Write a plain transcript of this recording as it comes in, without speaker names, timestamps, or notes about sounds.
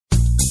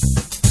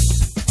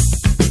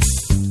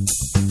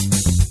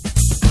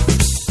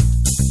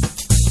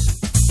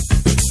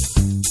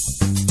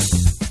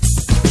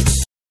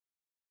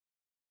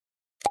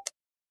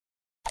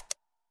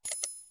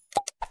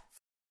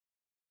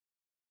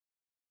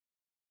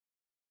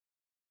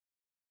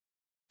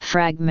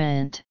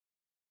fragment,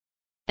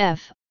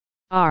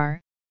 F-R-A-G-M-E-N-T,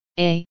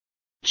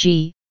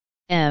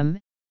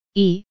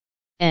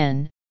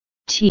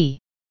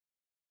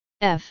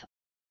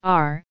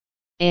 F-R-A-G-M-E-N-T.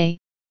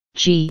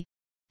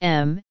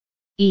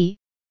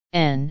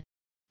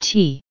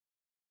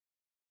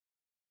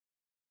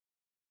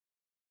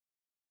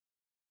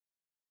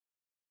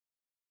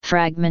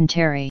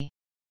 Fragmentary,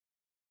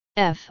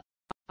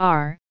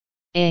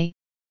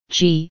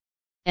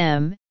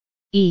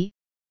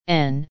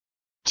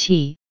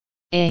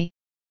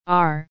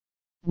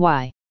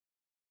 F-R-A-G-M-E-N-T-A-R-Y,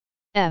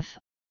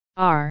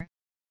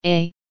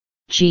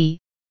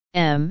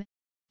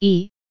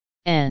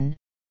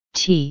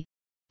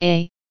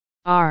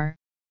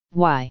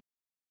 F-R-A-G-M-E-N-T-A-R-Y.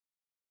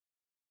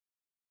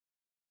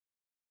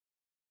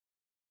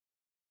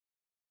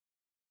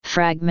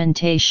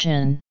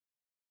 Fragmentation,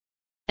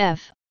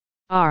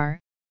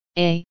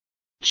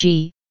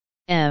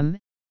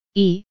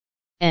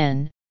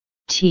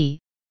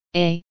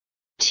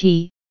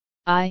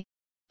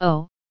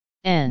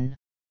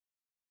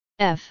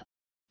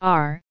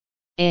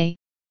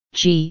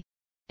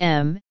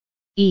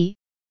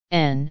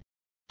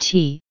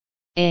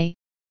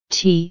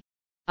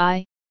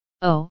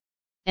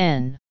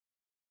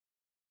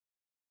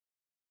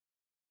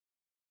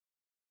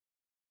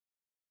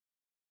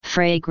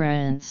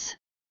 Fragrance,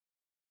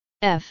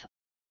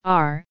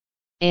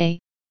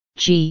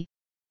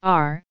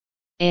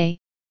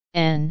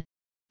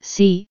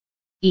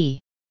 F-R-A-G-R-A-N-C-E,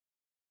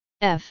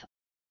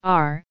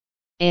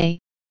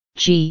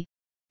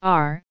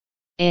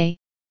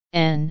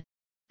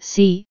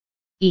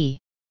 F-R-A-G-R-A-N-C-E.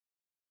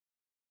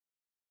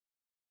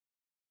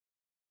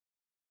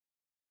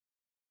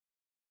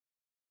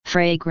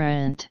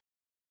 Fragrant,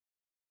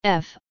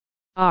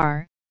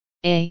 F-R-A-G-R-A-N-T,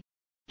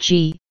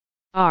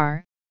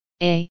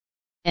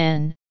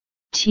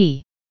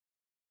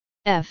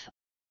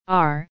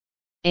 F-R-A-G-R-A-N-T.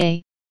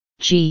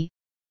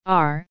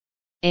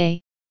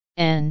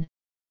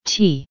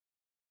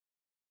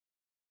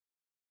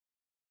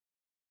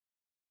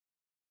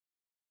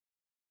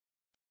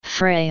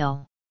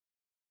 Frail,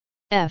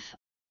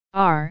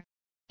 F-R-A-I-L,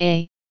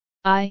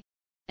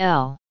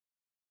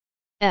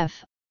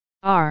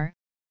 F-R-A-I-L.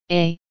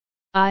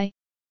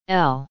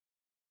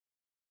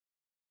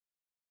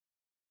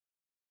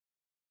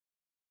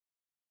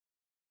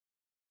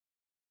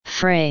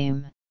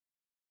 Frame,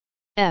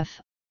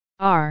 F-R-A-M-E,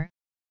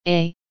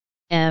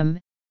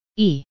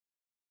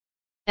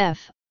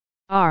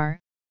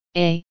 F-R-A-M-E.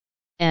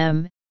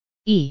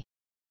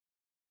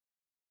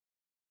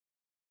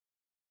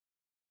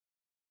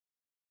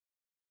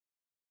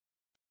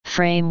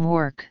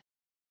 Framework,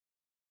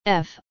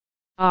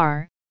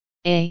 F-R-A-M-E-W-O-R-K,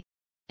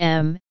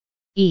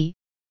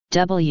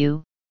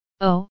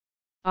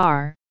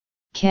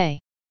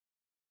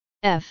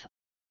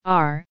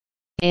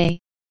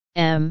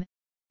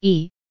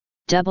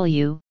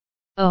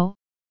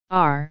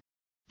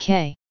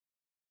 F-R-A-M-E-W-O-R-K.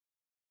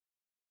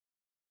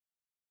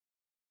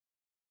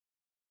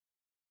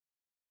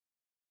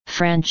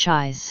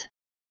 Franchise,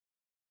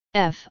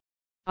 F-R-A-N-C-H-I-S-E,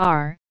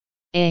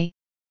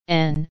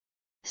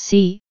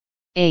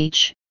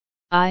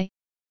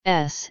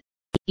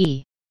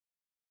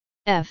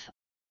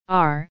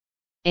 F-R-A-N-C-H-I-S-E.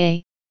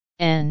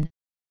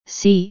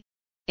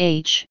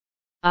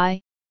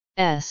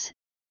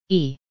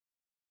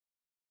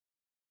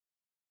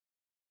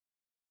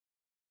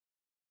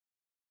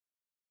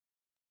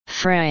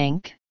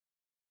 Frank,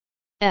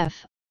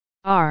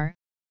 F-R-A-N-K,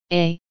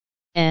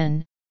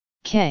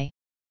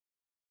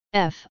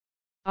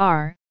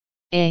 F-R-A-N-K.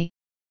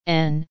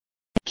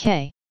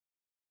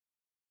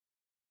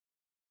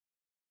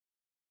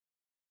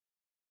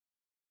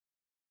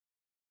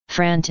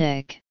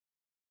 Frantic,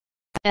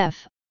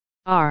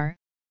 F-R-A-N-T-I-C,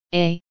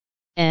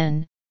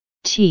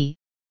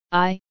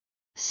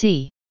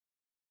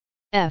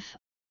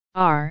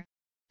 F-R-A-N-T-I-C.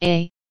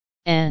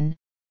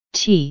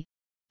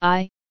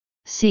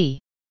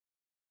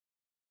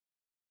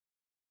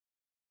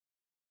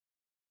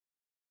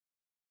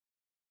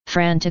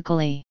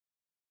 Frantically,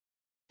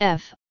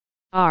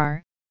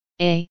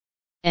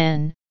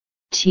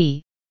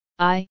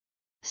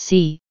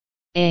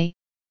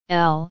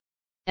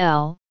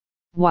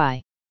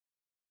 F-R-A-N-T-I-C-A-L-L-Y,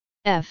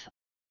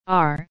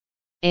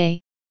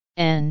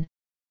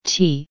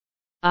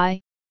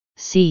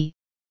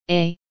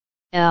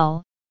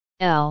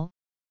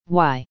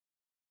 F-R-A-N-T-I-C-A-L-L-Y.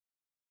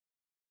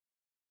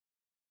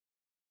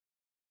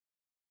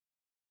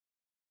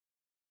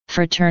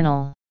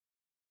 Fraternal,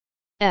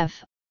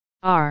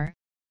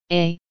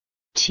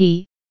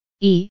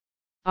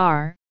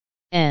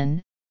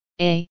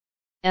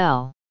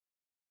 F-R-A-T-E-R-N-A-L,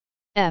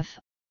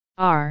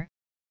 F-R-A-T-E-R-N-A-L.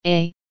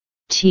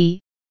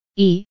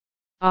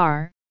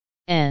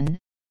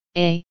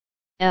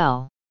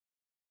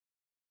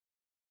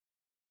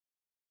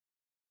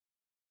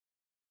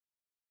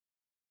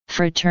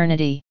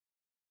 Fraternity,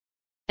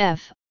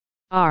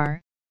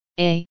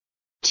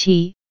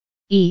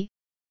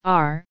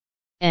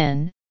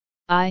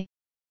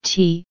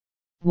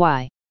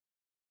 F-R-A-T-E-R-N-I-T-Y,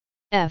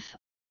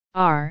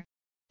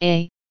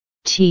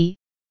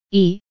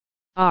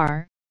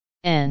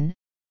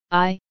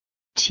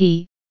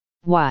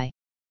 F-R-A-T-E-R-N-I-T-Y.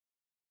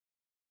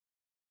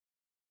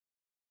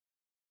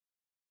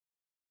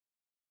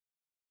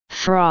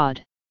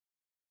 fraud.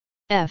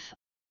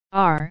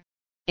 F-R-A-U-D.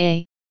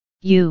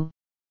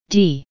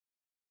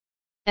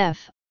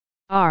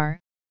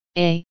 F-R-A-U-D.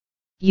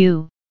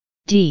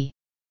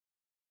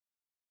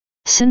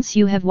 Since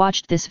you have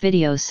watched this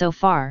video so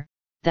far,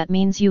 that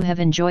means you have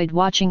enjoyed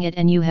watching it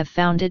and you have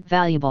found it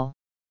valuable.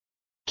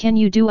 Can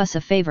you do us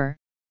a favor?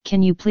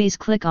 Can you please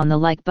click on the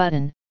like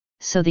button,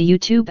 so the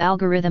YouTube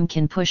algorithm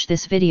can push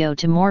this video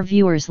to more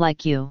viewers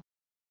like you.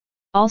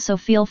 Also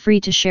feel free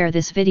to share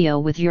this video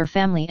with your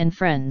family and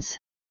friends.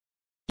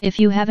 If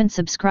you haven't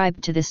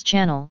subscribed to this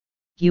channel,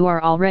 you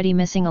are already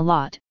missing a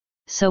lot,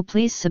 so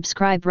please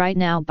subscribe right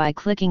now by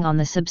clicking on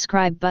the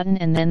subscribe button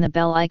and then the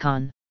bell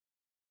icon.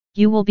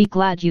 You will be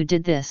glad you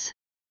did this.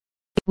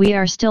 We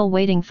are still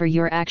waiting for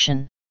your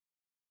action.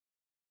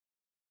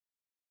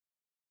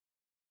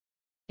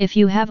 If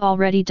you have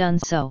already done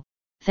so,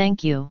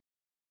 thank you.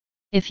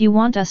 If you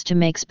want us to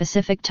make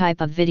specific type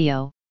of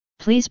video,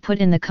 please put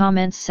in the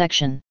comments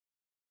section.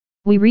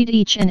 We read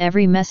each and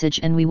every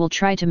message and we will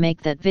try to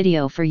make that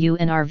video for you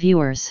and our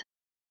viewers.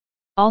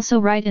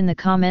 Also write in the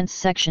comments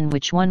section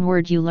which one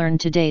word you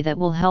learned today that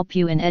will help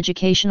you in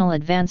educational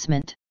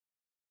advancement.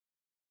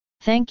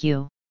 Thank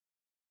you.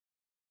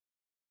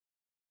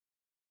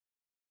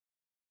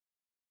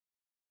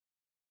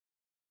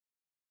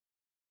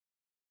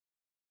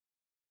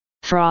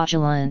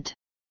 Fraudulent.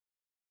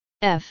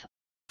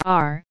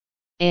 F-R-A-U-D-U-L-E-N-T.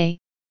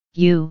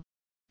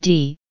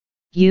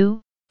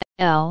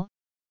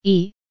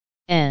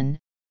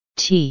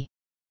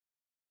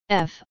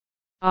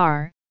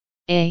 F-R-A-U-D-U-L-E-N-T.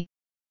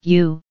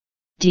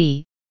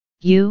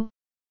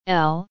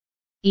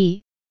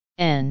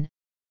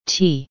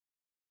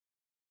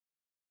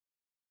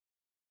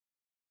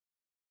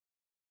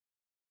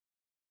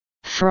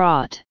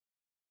 Fraught.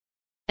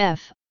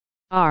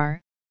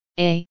 F-R-A-U-G-H-T.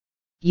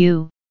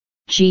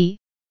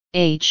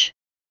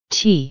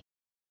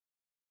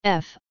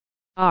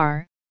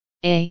 F-R-A-U-G-H-T.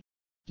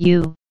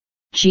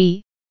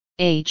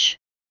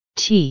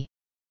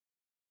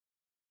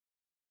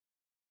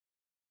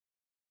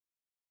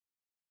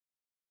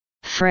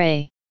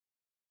 Fray.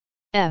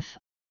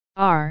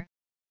 F-R-A-Y.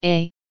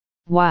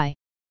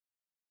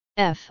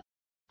 F-R-A-Y.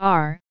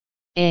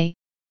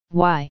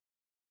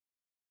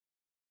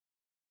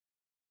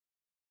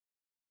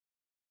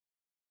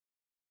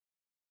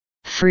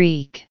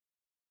 Freak.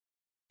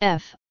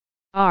 F-R-E-A-K.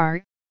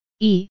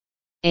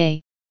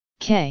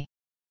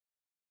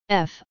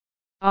 F-R-E-A-K.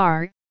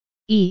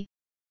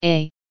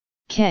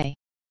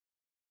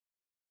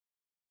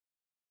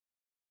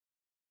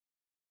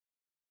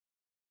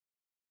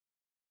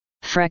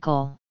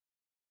 Freckle.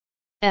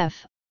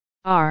 F-R-E-C-K-L-E.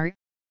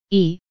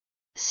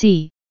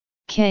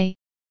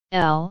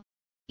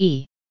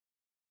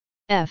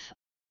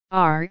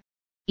 F-R-E-C-K-L-E.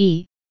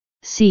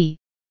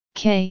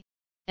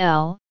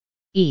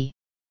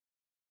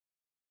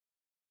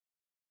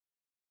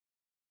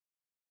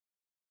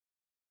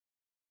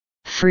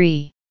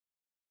 Free.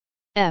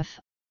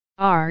 F-R-E-E.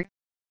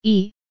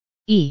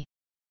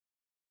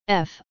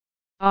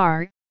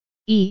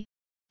 F-R-E-E.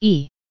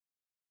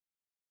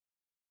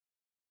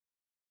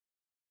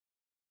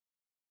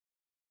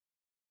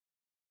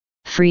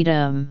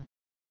 Freedom.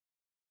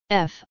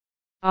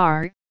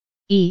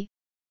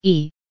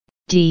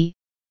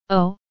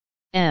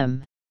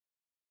 F-R-E-E-D-O-M.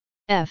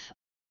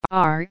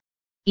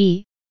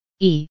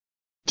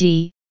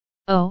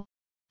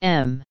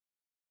 F-R-E-E-D-O-M.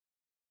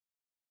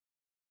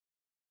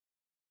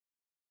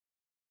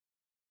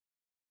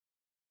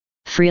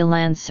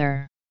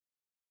 Freelancer.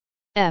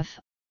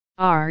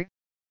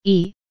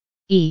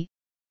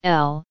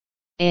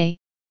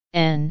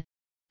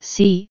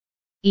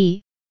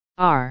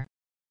 F-R-E-E-L-A-N-C-E-R.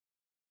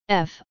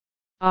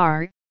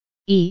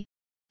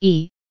 F-R-E-E-L-A-N-C-E-R.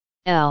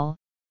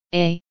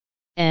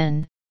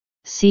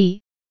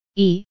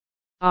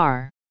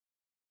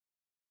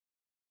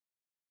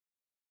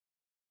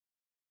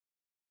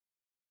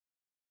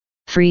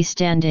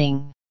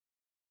 Freestanding.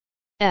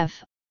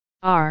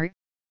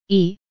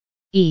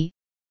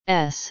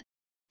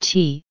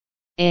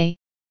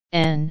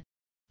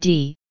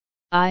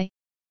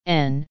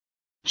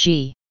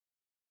 F-R-E-E-S-T-A-N-D-I-N-G.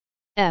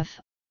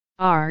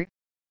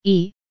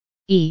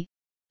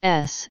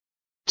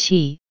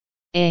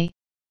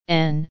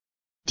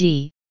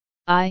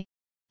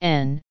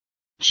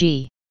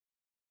 F-R-E-E-S-T-A-N-D-I-N-G.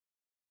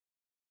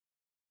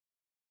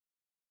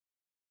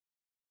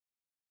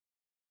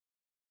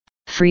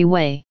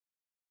 Freeway.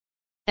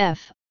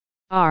 F-R-E-E-W-A-Y.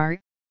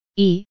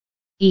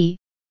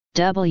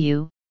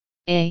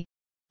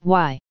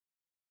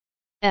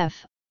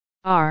 F-R-E-E-W-A-Y.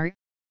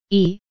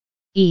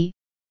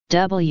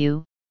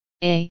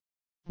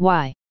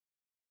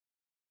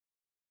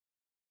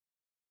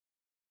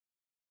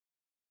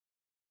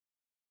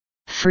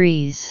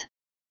 Freeze.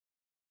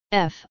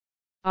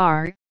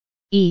 F-R-E-E-Z-E.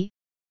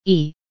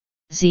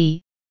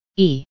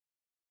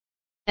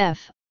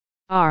 F-R-E-E-Z-E.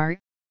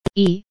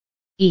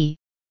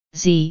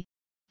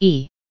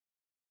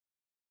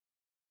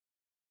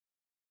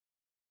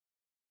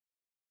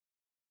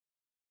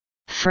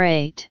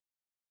 Freight.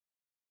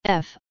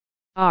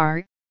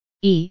 F-R-E-I-G-H-T.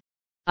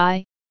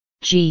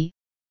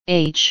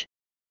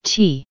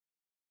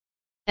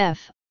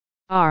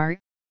 R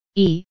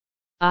E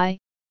I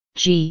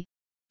G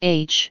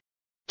H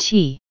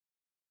T.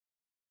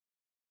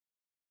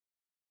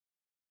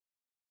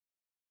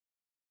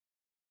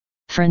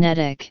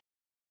 Frenetic.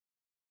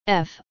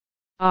 F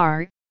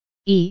R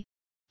E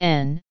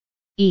N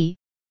E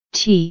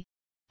T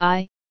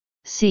I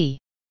C.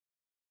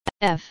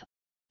 F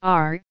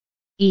R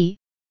E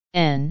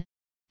N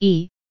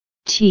E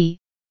T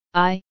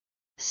I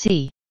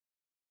C.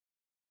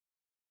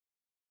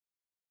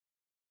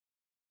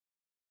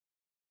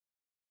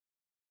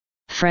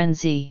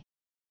 Frenzy.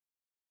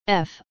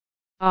 F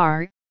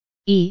R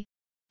E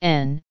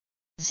N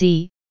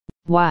Z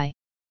Y.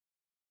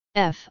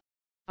 F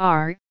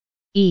R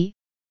E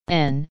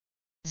N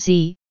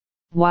Z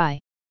Y.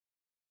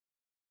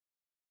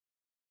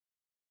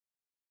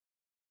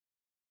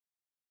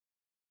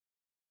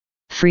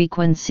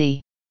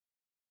 Frequency.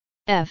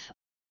 F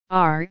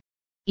R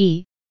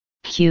E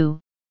Q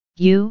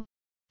U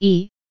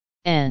E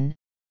N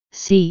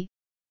C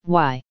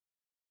Y.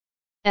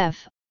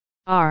 F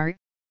R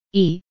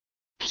E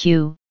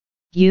Q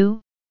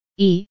U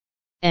E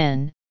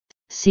N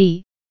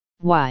C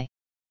Y.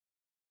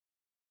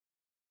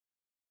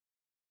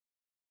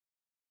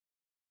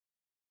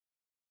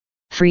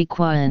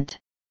 Frequent.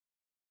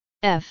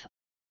 F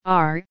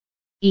R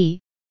E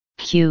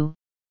Q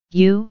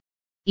U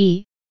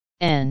E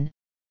N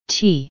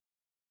T.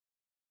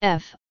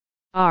 F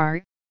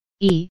R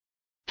E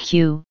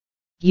Q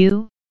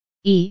U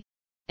E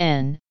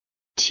N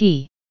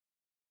T.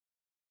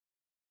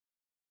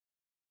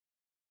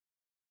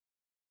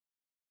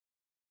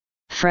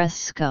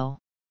 Fresco.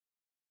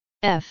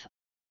 F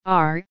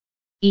R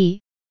E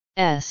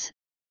S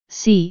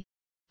C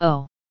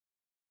O.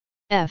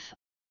 F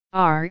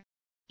R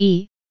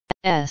E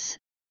S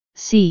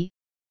C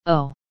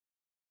O.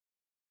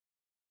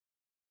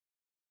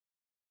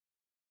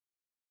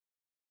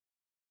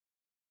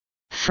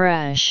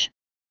 Fresh.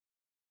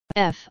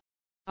 F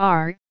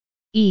R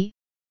E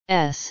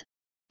S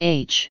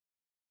H.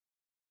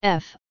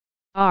 F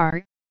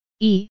R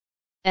E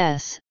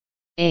S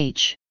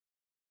H.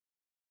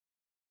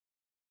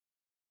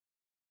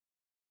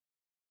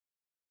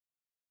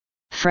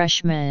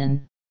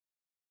 Freshman.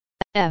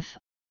 F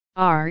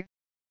R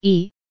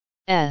E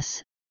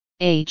S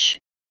H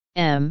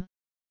M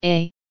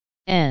A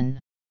N.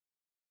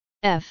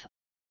 F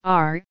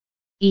R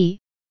E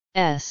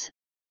S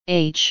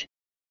H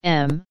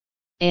M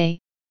A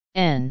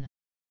N.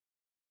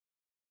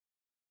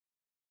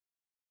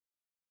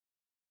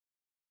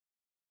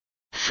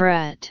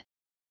 Fret.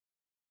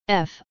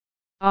 F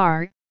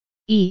R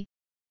E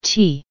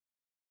T.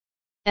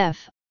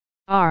 F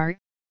R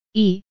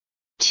E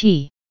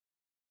T.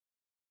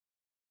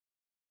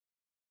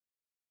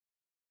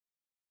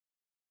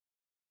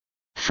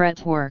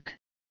 Fretwork.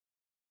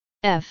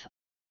 F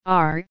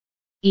R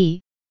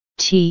E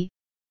T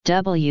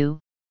W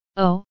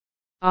O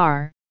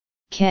R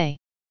K.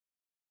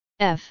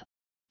 F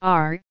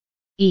R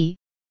E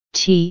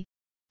T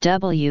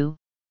W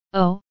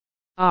O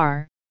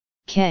R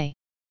K.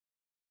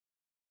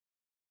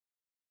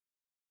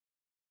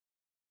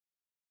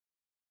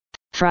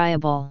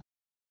 Friable.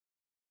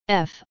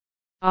 F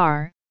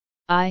R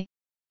I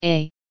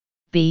A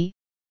B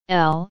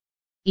L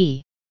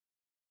E.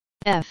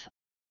 F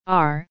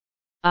R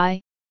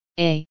I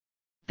A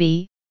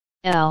B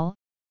L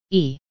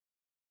E.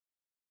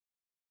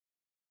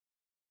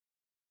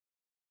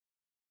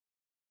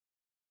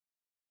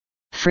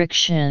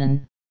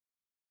 Friction.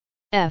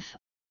 F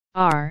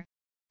R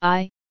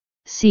I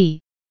C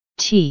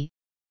T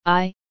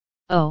I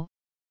O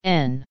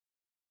N.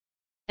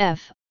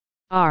 F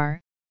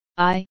R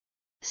I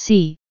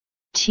C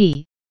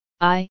T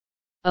I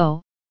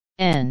O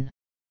N.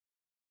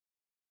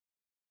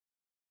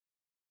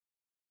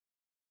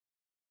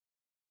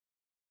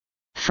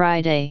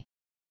 Friday.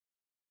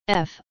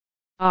 F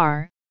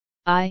R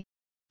I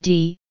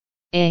D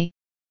A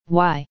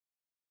Y.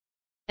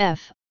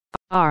 F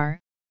R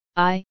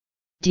I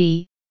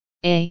D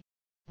A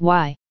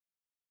Y.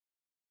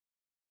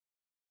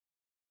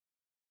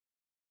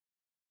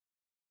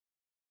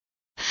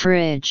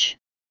 Fridge.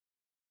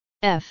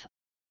 F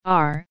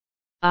R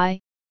I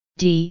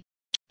D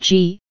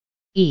G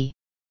E.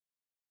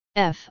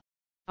 F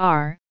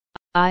R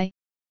I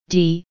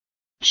D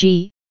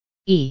G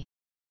E.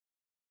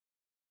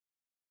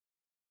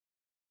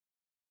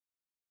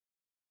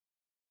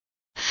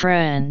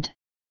 Friend.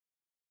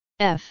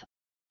 F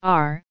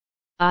R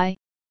I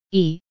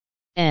E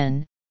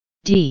N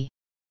D.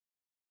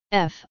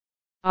 F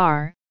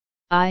R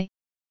I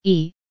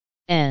E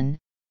N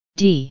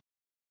D.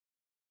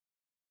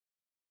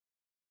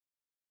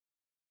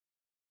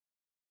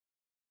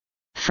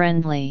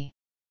 Friendly.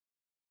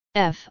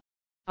 F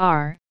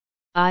R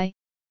I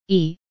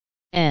E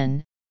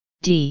N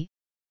D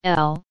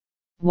L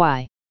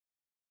Y.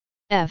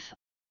 F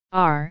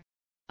R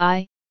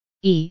I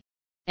E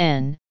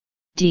N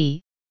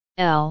D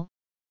L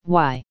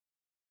Y.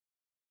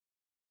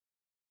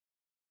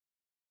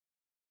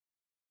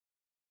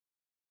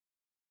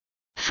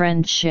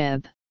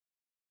 Friendship.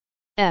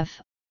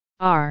 F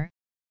R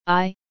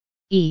I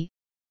E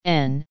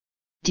N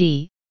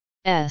D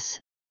S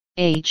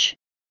H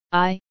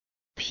I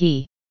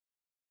P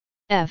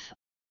F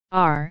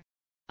R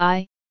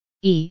I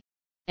E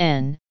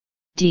N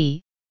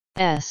D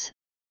S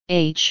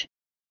H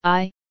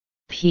I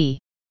P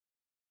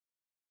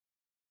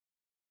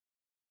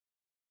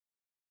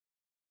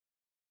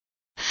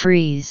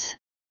Freeze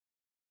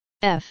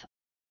F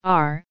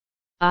R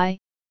I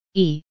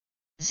E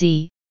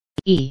Z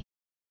E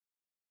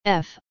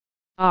F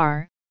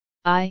R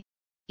I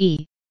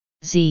E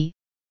Z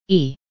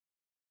E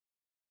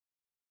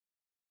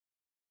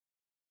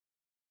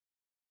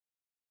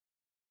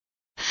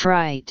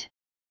Fright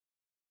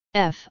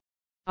F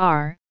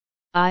R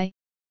I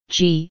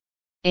G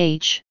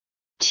H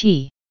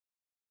T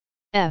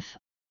F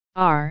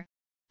R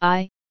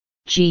I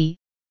G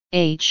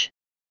H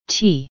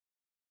T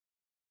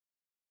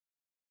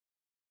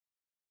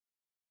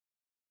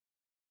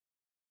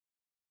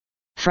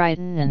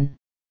Frighten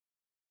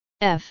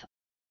F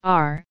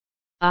R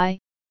I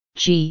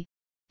G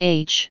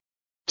H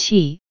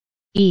T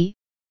E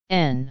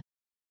N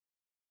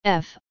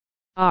F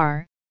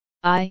R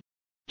I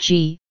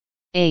G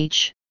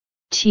H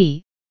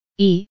T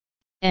E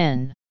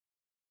N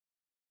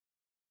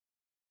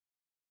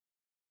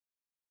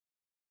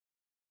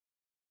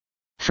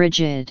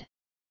Frigid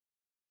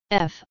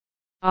F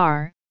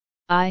R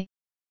I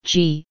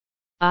G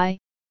I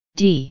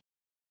D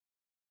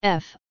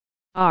F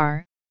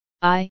R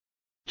I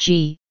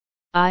G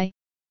I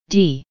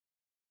D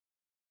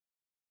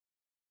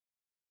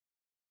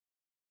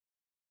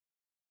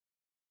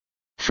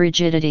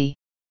Frigidity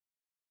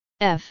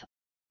F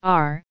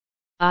R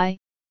I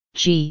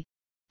G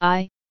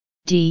I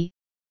D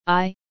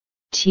I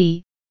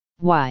T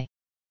Y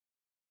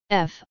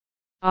F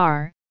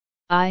R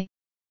I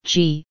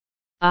G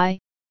I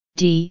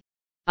D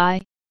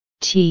I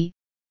T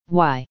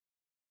Y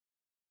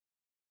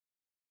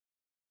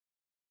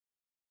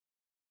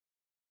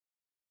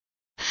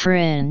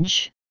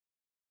Fringe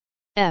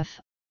F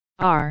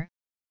R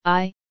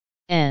I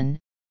N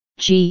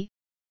G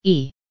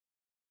E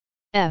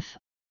F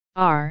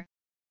R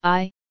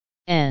I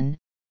N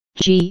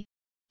G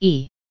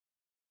E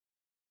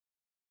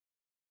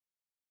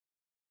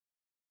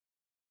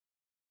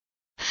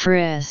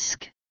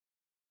Frisk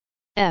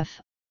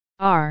F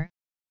R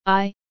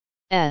I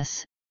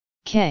S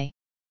K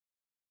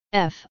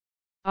F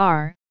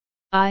R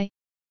I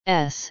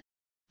S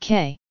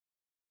K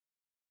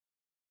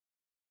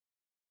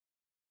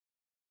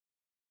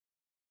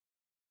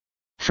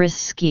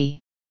Frisky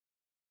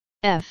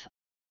F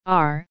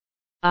R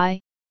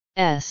I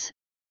S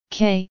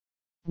K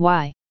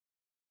Y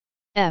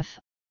F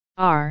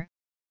R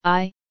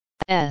I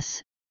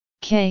S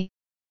K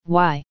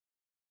Y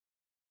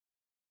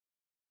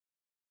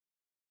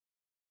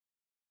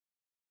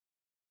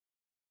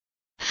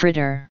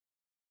Fritter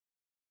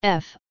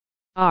F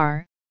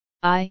R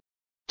I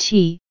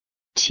T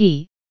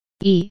T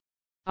E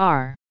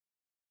R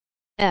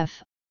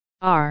F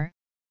R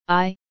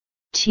I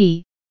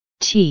T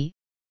T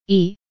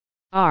E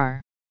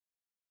R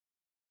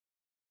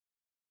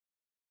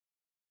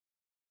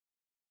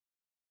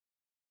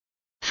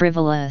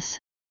Frivolous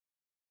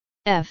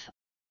F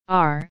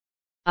R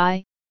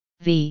I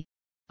V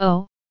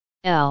O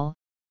L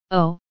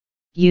O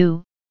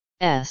U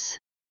S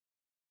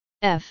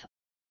F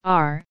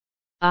R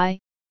I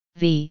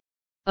V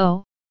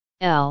O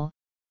L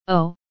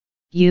O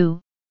U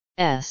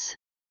S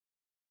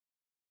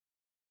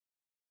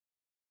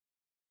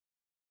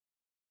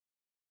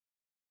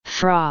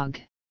Frog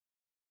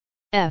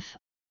F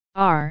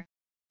R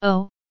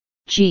O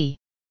G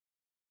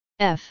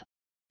F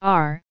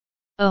R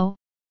O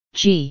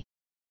G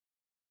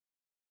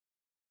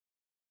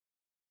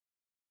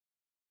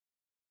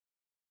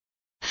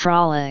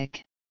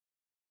Frolic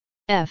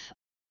F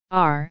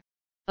R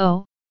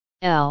O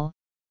L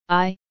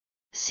I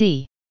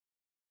C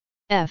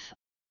F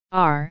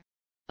R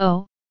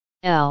O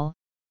L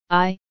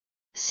I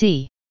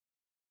C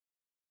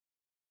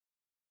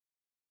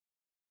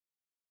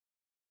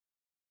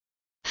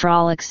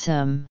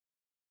Frolicsome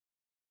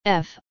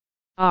F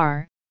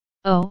R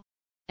O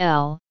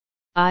L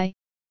I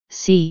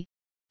C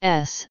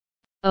S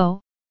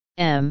O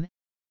M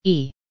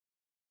E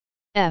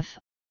F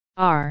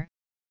R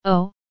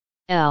O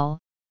L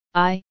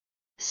I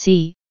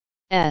C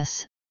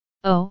S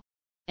O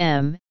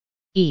M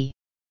E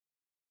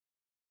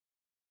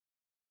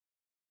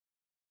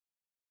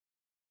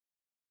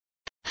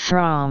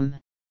From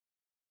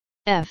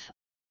F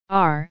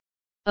R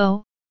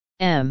O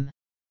M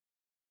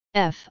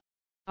F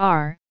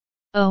R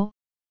O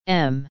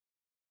M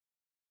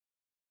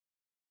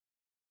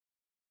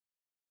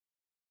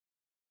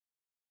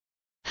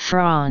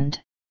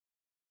Frond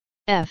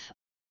F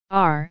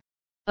R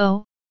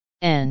O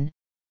N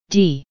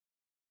D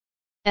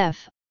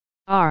F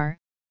R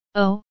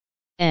O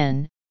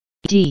N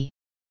D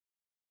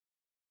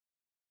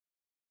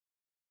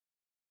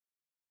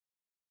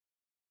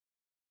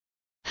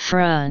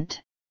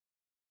Front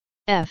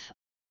F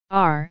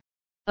R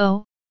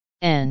O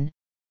N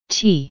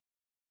T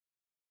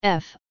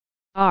F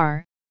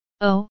R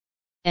O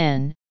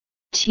N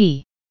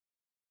T.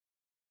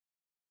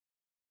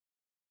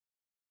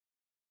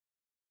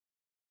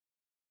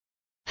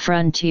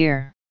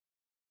 Frontier.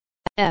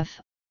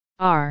 F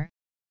R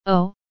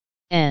O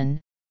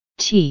N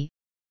T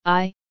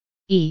I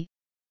E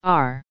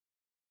R.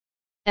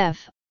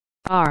 F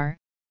R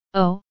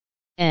O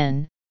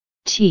N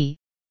T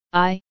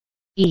I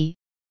E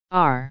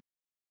R.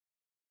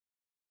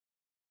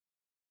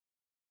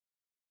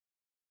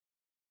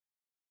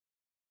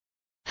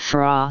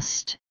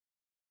 Frost.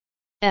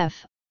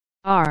 F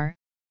R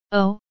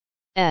O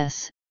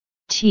S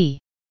T.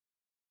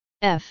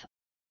 F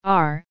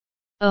R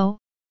O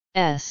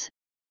S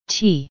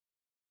T.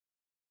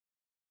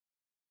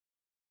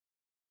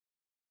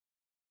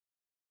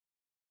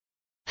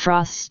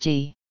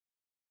 Frosty.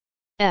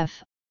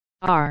 F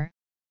R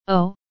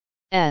O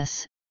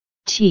S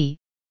T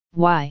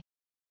Y.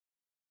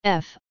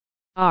 F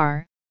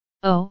R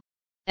O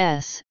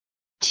S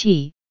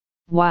T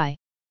Y.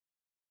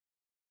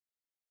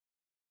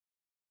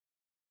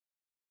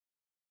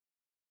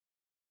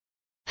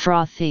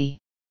 Frothy.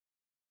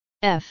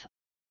 F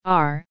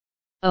R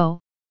O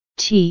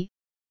T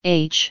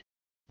H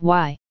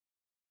Y.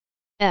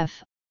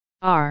 F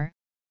R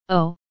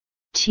O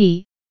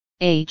T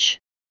H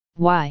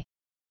Y.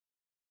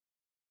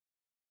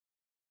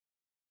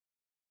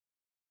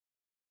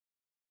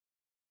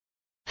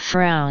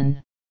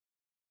 Frown.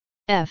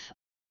 F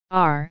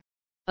R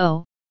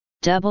O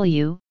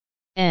W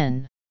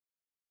N.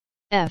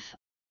 F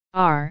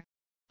R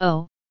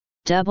O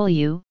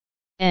W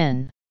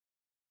N.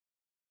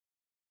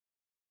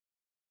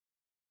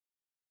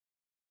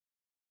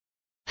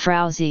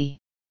 Frowsy.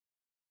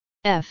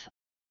 F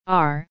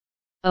R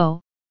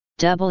O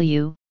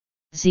W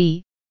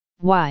Z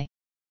Y.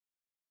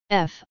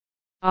 F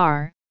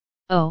R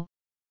O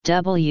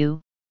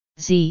W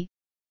Z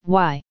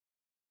Y.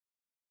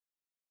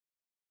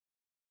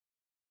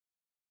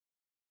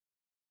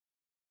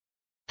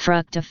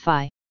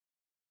 Fructify.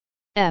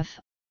 F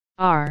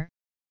R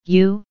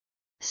U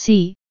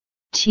C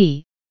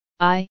T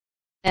I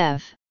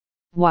F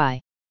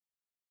Y.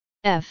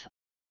 F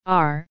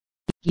R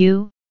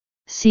U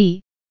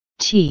C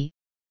T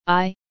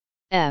I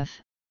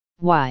F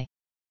Y.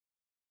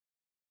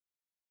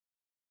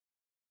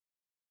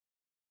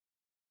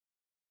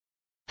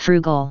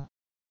 Frugal.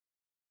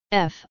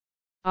 F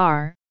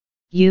R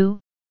U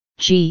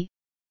G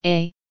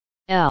A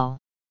L.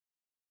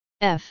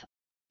 F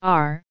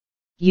R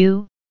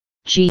U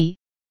G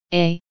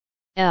A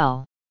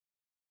L.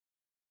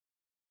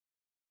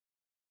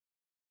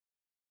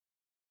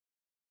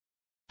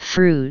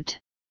 Fruit.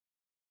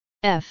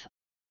 F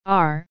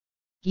R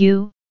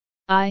U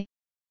I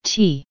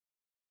T.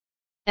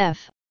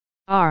 F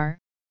R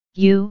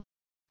U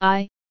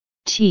I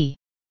T.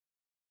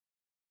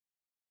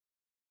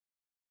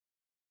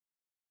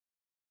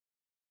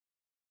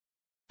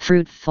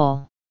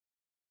 Fruitful.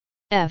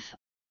 F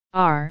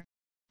R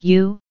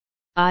U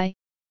I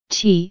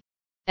T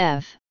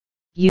F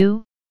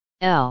U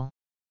L.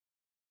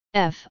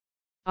 F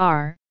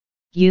R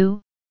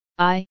U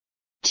I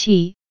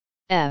T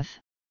F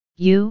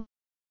U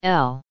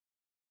L.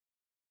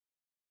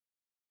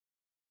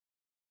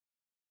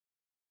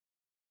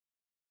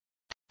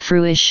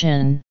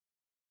 Fruition.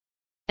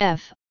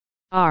 F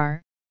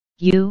R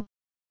U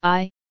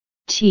I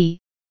T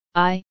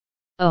I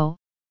O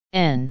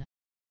N.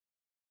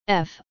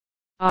 F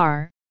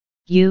R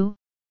U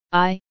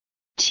I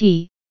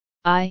T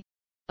I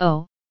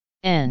O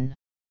N.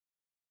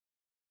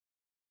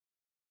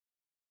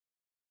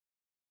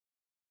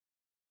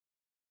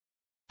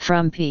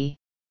 Frumpy.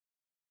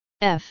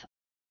 F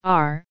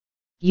R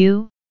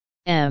U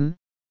M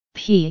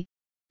P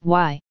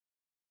Y.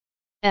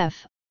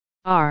 F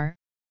R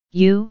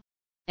U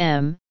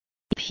M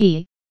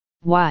P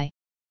Y.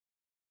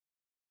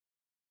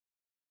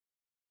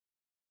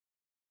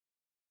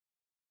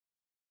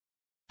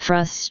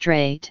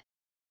 Frustrate.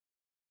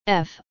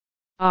 F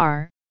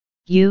R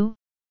U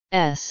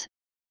S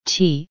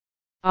T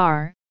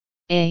R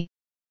A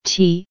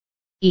T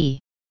E.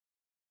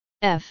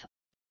 F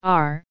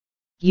R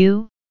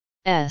U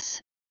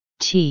S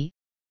T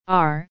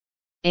R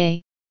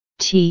A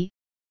T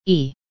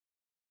E.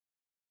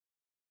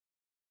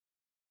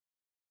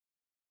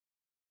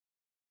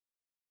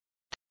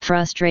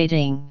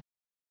 Frustrating.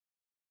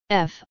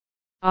 F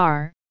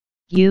R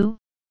U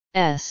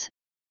S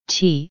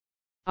T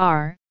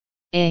R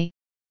A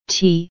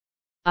T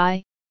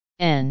I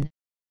N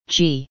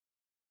G.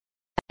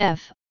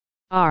 F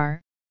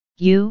R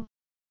U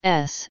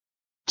S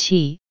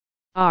T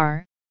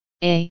R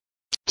A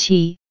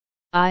T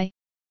I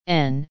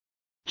N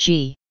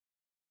G.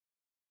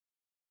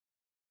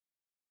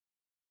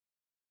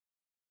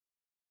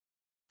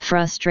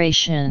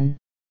 Frustration.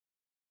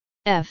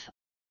 F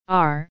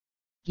R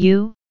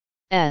U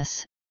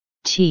S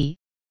T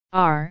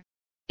R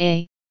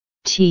A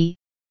T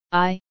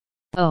I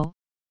O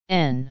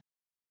N.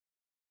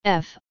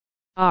 F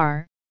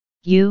R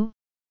U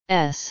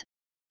S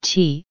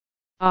T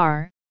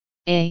R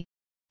A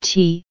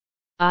T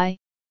I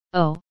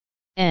O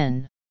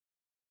N.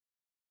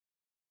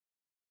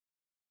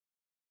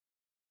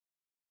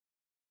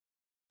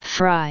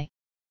 fry,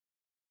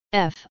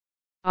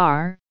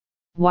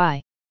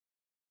 F-R-Y,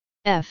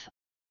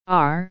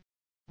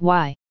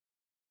 F-R-Y.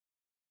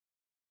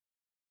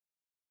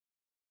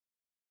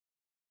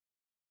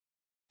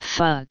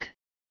 Fug,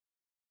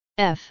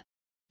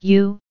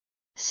 F-U-C-K,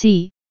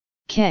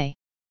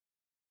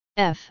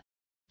 F-U-C-K.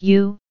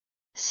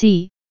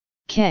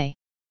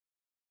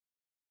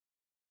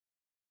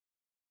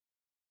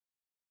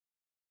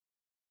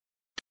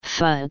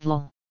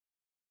 Fuddle,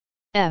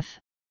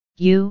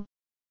 F-U-D-D-L-E,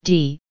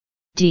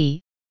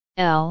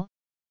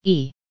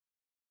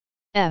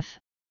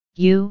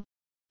 F-U-D-D-L-E.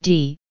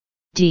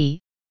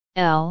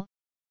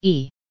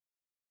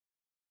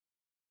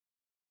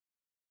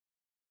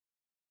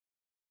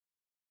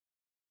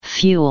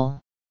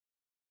 Fuel,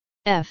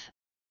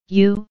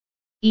 F-U-E-L,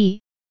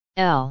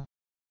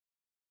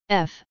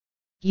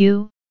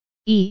 F-U-E-L.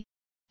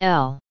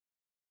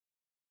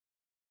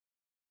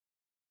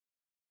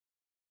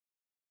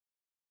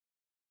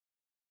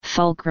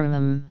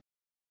 Fulcrum,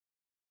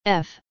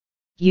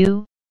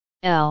 F-U-L-C-R-U-M,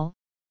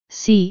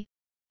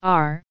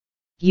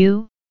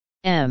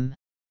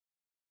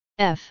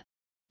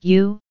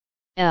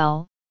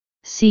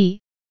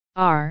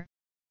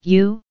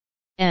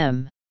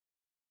 F-U-L-C-R-U-M.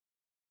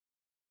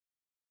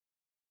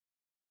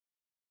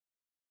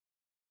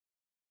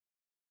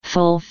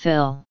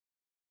 Fulfill,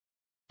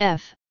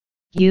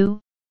 F-U-L-F-I-L,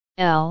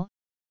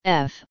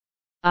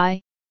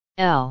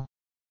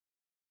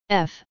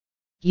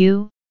 F-U-L-F-I-L.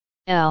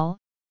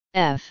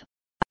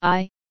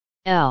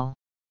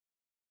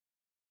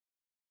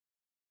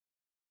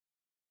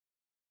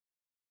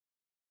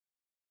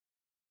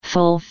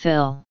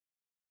 Fulfill,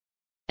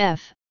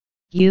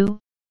 F-U-L-F-I-L-L,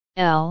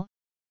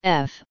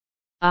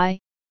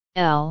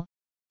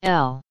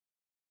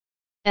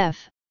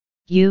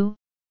 F-U-L-F-I-L-L.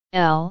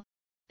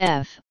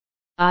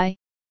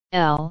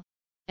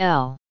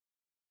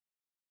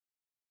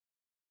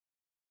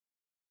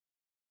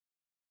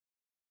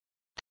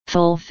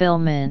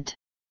 Fulfillment,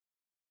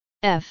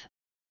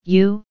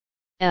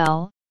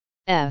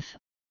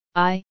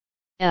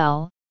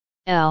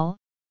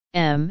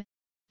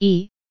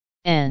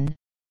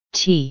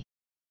 F-U-L-F-I-L-L-M-E-N-T,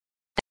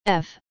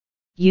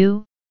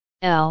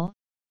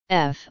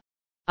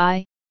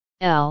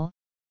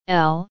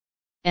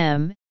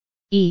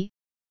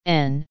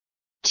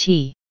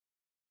 F-U-L-F-I-L-L-M-E-N-T.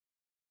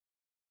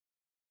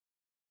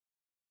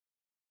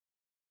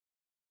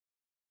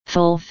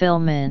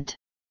 Fulfillment,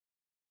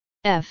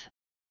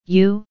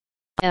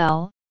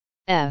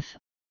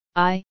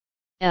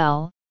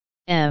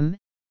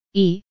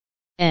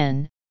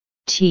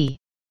 F-U-L-F-I-L-M-E-N-T,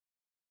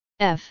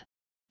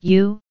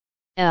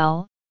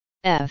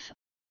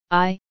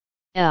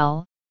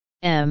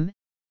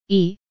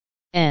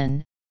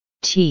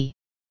 F-U-L-F-I-L-M-E-N-T.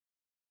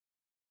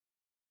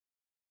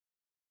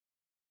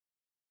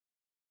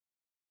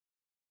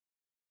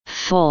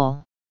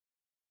 Full,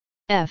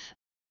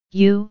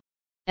 F-U-L-L,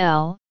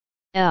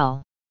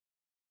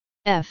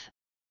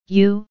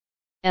 F-U-L-L.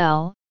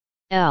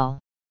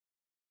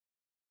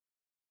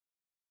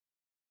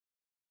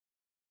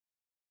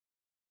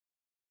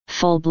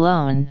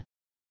 Full-blown,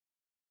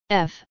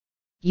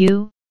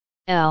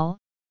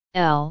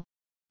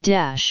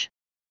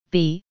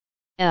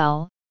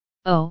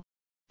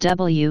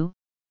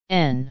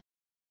 F-U-L-L-B-L-O-W-N,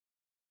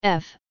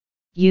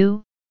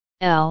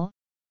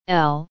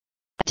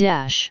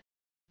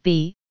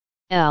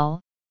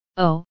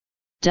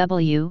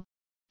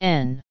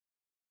 F-U-L-L-B-L-O-W-N.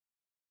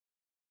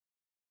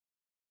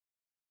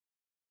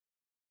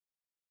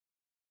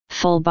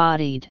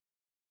 Full-bodied,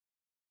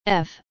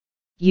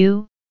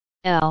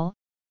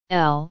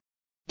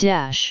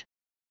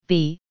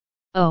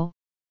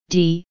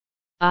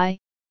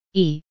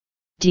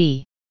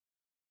 F-U-L-L-B-O-D-I-E-D,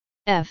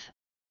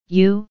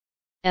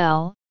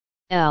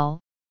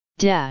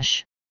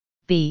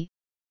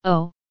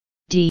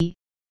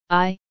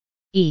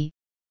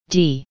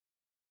 F-U-L-L-B-O-D-I-E-D.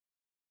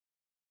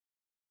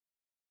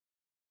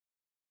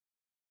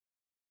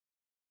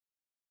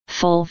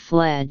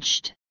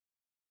 Full-fledged,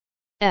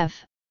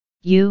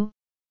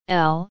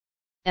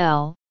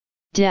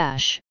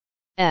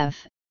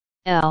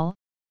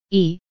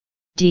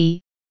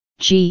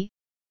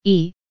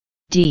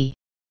 F-U-L-L-F-L-E-D-G-E-D,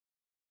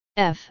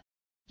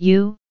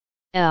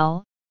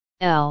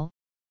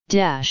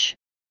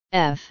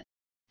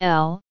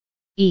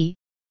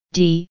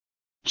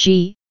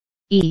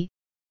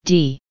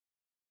 F-U-L-L-F-L-E-D-G-E-D.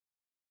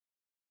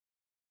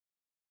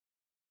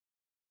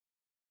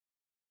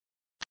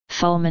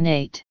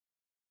 Fulminate,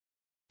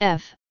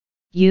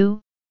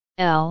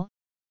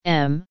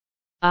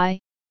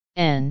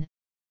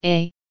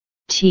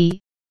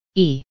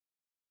 F-U-L-M-I-N-A-T-E,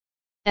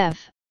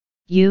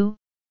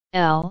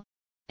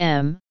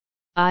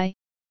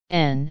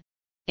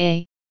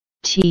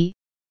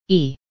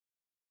 F-U-L-M-I-N-A-T-E.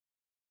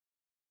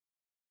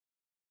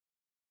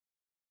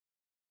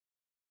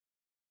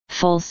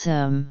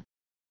 Fulsome,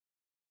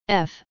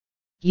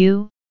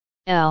 F-U-L-S-O-M-E,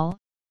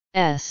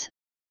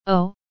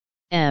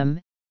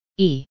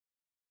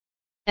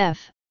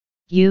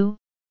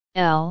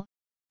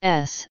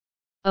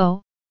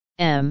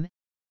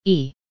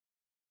 F-U-L-S-O-M-E.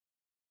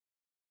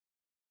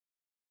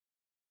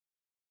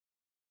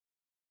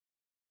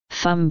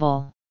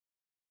 Fumble,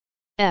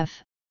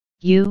 F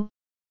U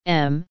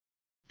M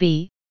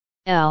B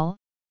L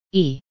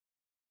E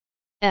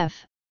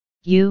F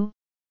U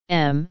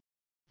M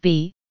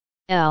B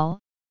L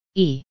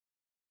E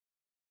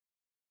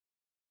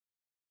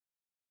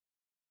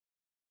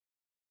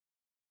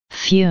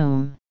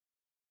Fume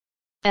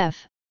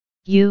F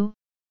U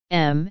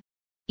M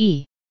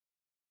E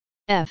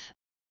F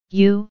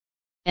U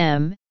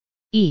M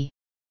E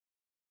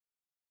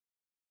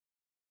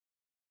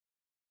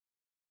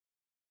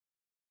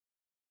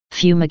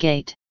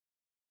Fumigate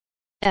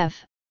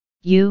F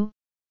U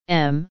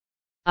M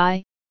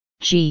I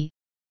G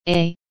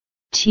A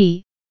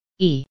T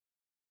E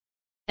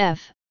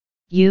F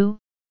U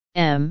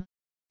M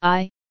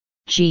I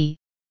G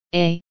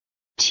A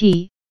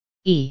T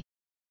E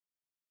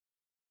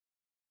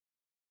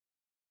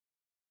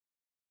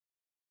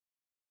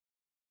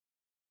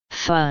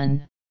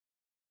Fun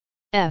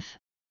F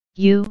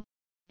U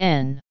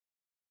N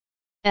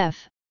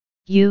F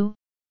U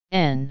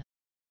N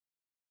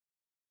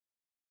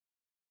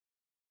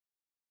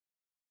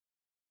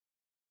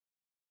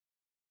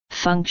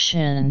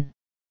Function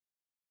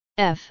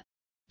F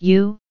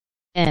U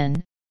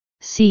N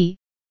C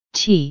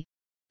T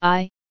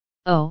I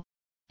O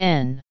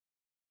N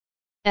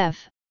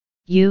F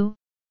U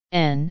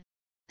N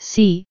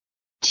C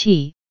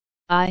T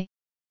I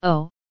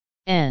O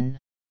N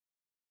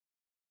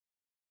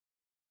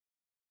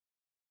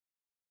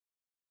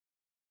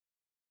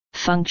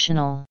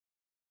Functional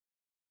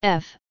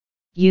F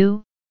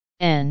U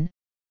N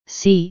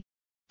C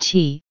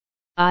T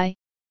I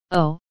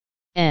O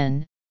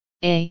N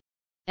A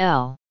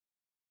L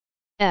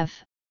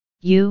F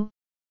U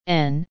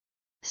N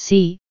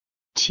C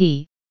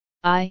T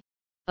I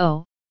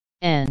O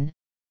N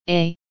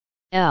A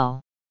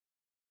L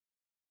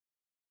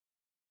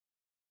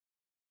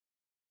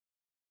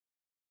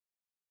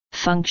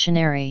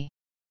Functionary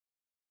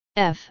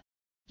F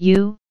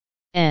U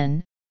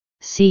N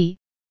C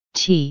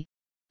T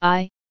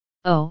I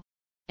O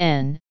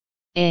N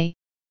A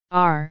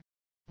R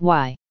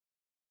Y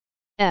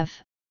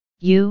F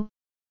U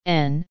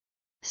N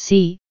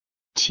C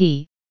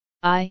T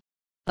I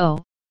O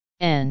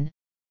N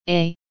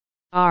A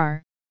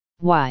R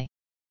Y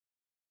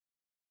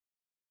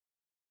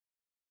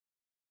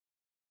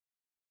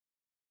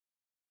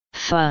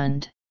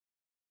Fund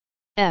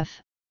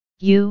F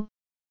U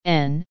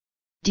N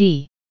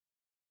D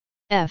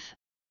F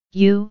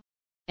U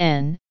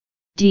N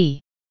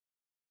D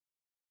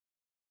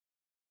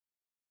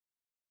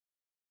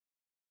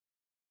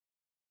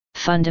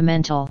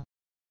Fundamental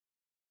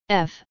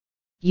F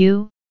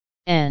U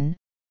N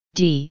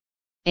D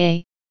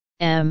A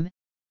M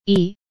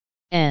E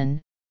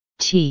N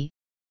T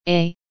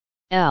A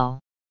L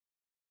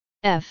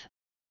F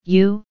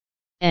U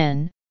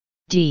N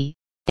D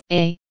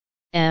A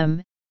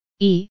M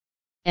E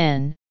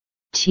N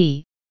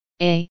T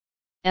A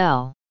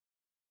L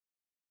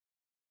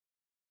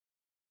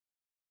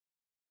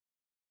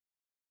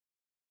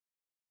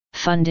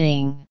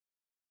Funding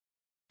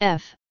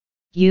F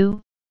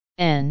U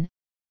N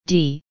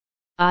D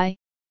I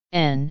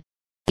N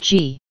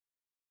G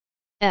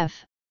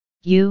F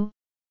U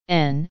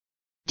N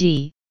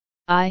D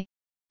I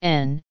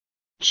N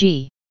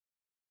G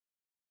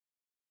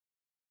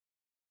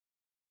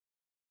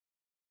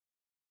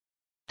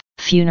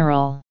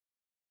Funeral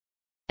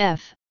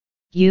F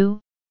U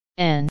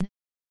N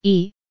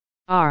E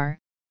R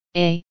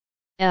A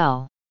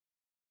L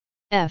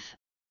F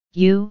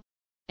U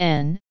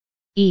N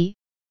E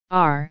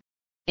R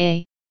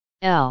A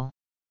L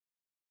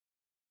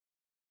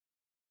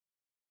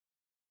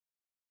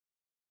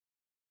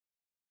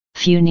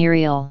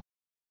Funereal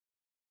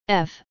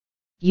F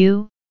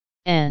U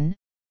N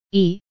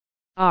E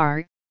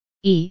R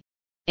E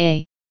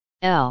A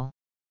L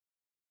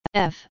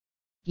F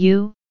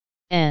U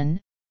N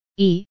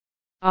E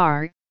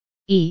R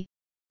E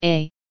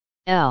A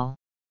L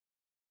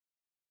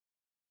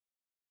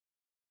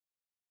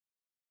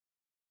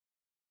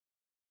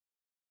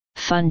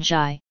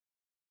Fungi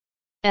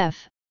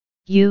F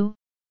U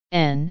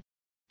N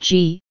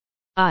G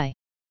I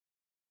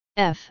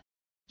F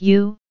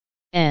U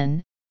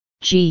N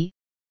G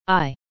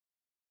I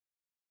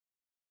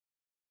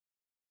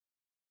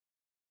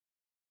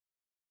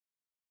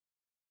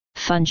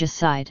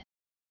Fungicide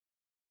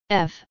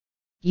F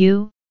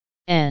U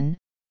N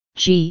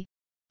G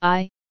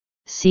I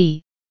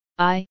C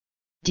I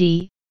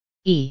D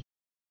E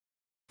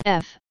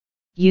F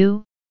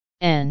U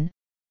N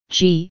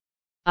G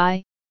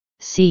I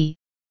C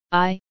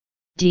I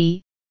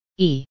D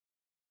E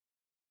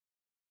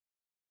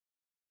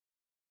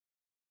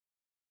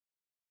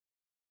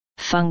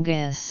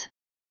Fungus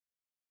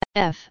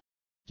F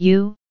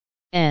U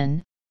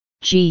N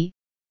G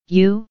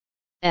U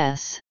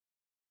S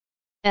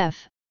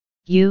F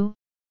U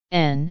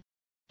N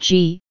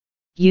G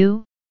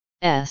U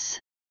S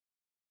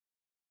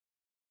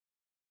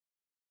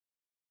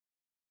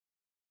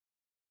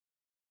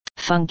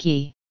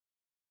Funky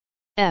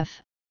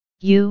F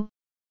U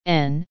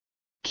N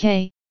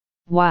K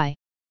Y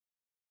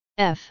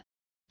F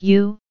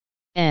U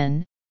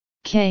N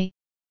K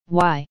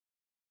Y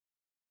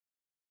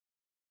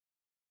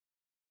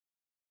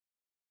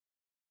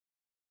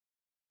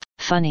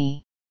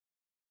funny.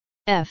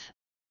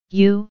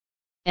 F-U-N-N-Y.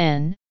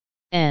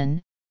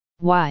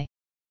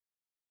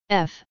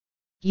 F-U-N-N-Y.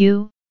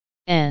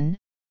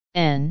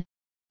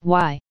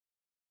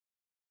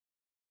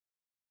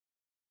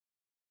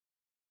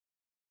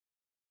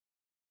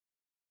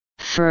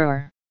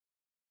 Fur.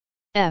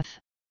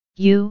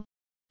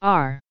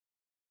 F-U-R.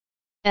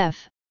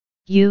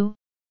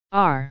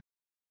 F-U-R.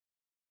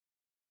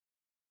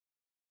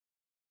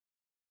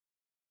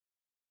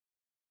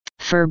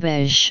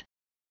 Furbage.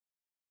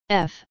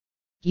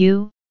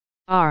 F-U-R-B-I-S-H.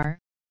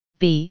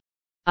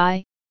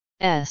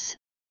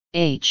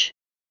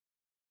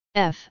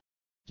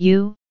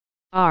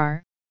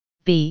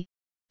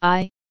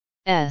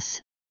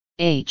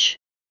 F-U-R-B-I-S-H.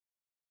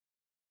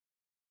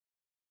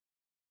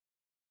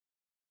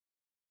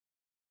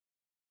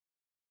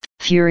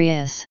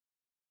 Furious.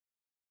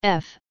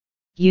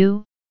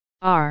 F-U-R-I-O-U-S.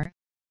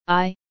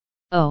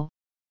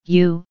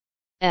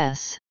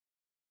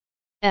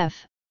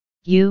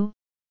 F-U-R-I-O-U-S.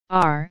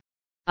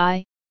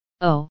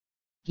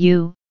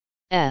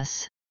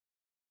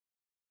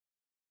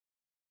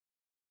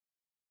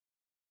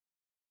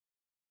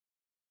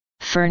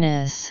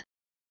 Furnace.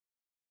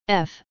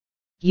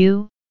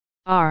 F-U-R-N-A-C-E.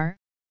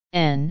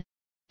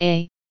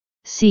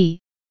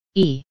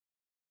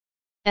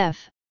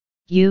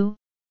 F-U-R-N-A-C-E.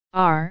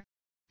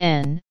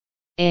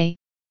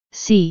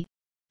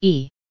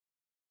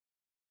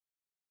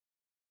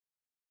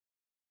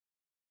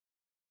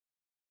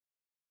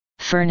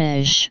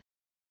 Furnish.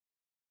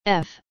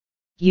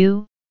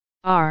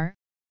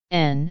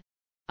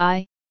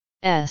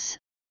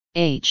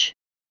 F-U-R-N-I-S-H.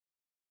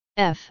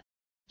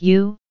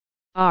 F-U-R-N-I-S-H.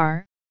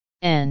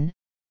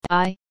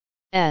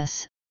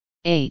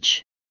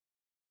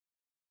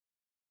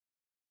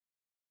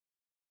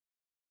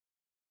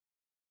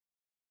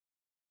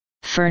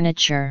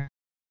 Furniture.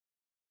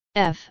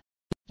 F-U-R-N-I-T-U-R-E.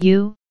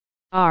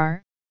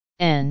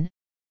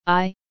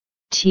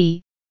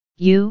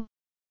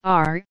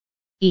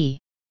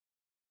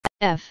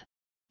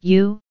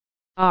 F-U-R-N-I-T-U-R-E.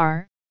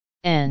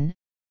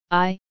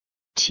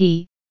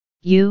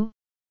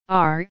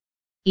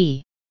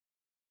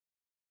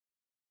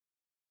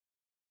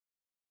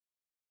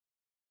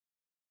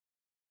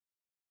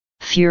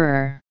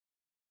 Furor.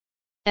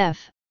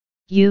 F-U-R-O-R.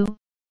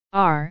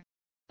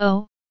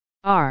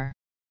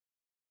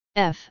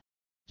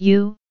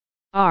 F-U-R-O-R.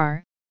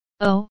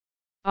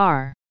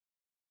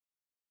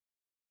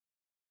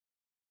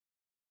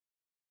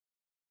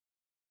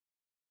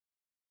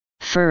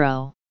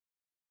 Furrow.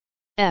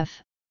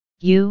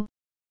 F-U-R-R-O-W.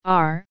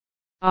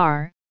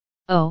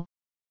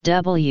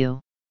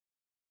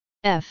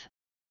 F-U-R-R-O-W.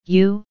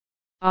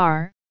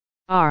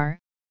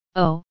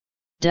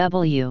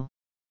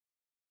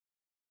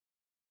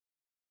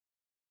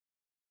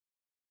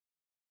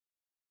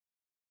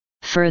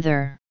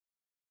 Further.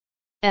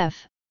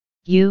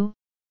 F-U-R-T-H-E-R.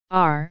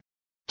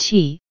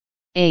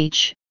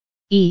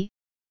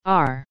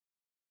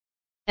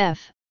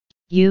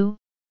 F-U-R-T-H-E-R.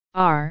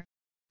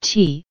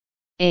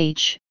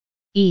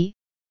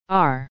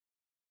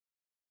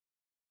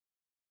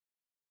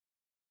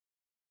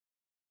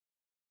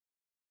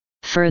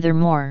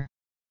 Furthermore.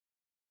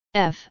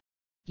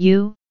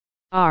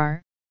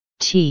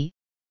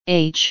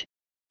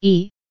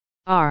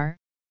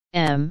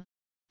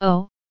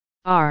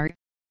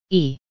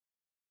 F-U-R-T-H-E-R-M-O-R-E.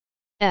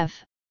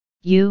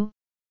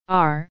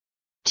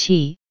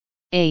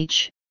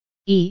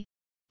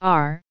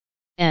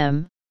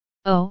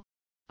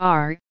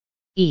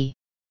 F-U-R-T-H-E-R-M-O-R-E.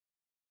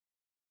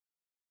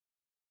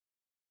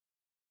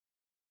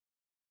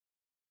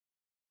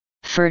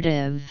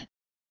 Furtive.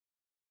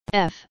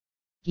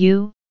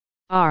 F-U-R-T-I-V-E.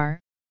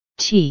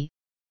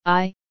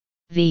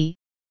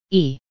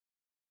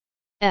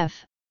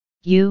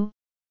 F-U-R-T-I-V-E.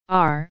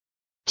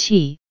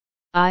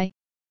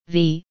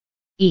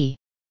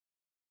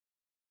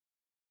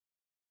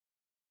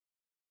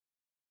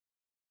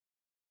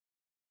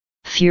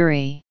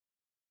 Fury.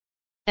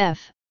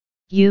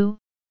 F-U-R-Y.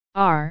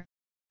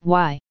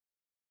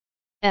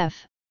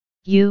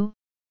 F-U-R-Y.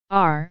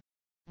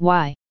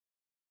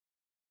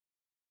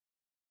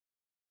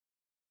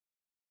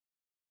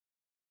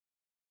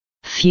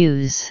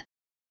 Fuse.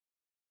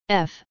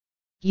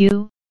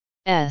 F-U-S-E.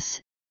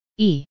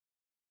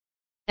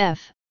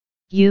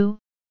 F-U-S-E.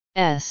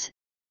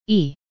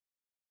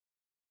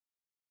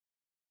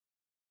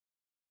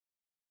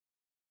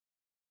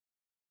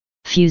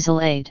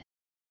 Fusillade.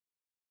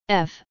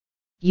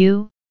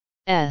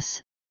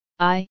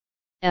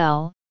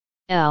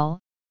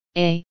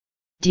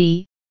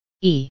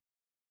 F-U-S-I-L-L-A-D-E.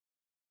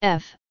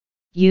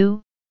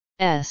 F-U-S-I-L-L-A-D-E.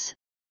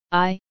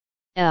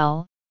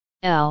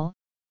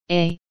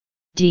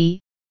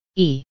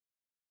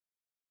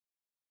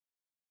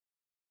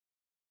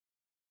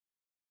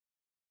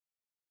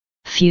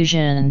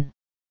 Fusion.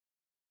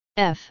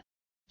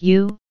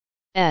 F-U-S-I-O-N.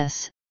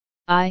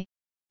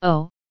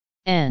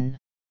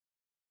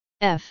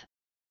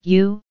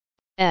 F-U-S-I-O-N.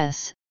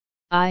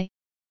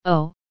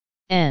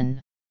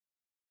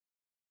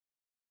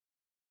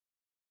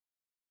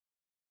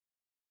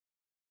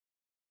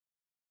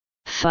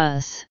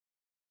 Fuzz.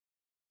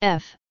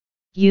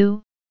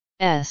 F-U-S-S.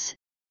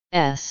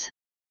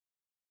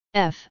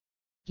 F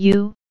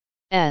U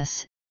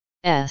S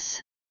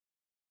S.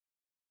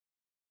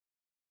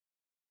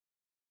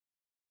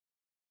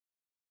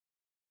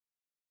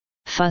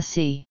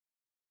 Fussy.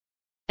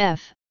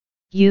 F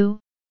U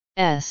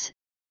S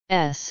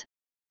S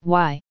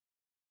Y.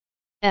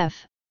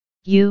 F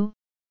U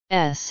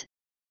S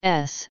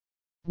S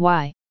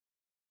Y.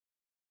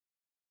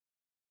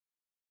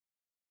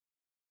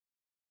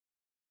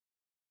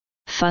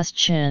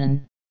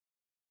 Fustian.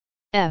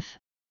 F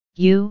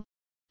U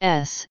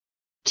S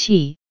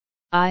T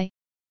I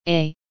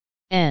A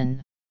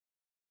N.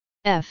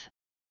 F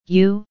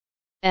U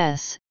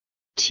S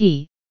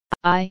T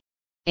I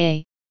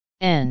A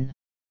N.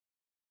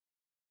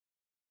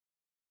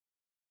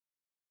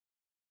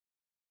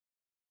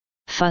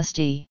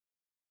 Fusty.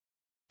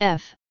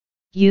 F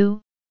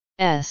U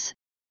S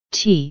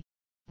T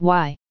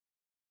Y.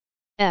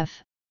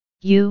 F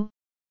U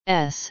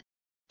S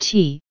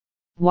T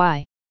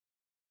Y.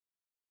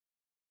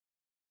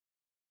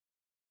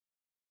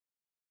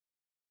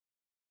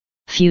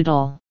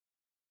 Feudal.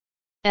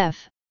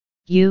 F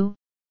U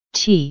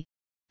T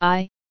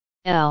I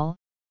L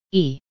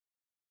E.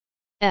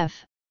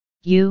 F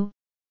U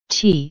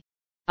T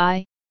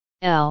I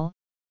L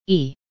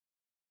E.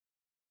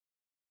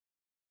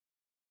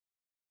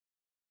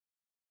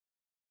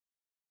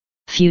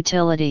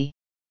 Futility.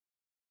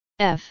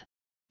 F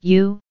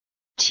U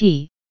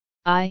T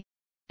I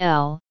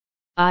L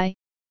I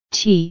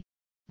T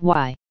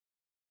Y.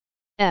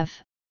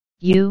 F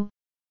U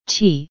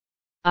T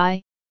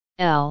I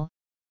L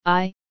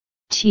I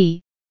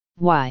T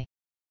Y.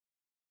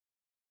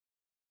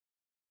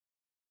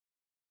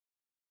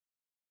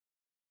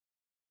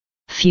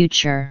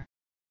 Future.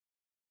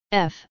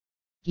 F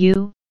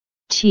U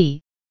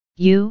T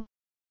U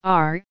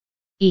R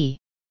E.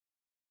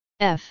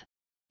 F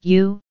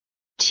U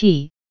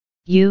T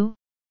U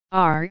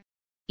R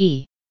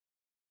E.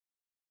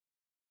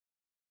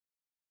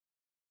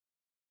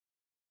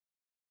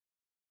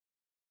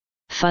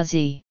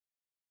 Fuzzy.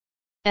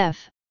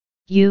 F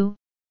U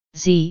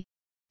Z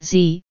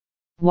Z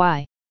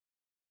Y.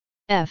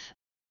 F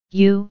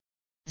U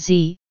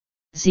Z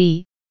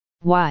Z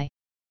Y.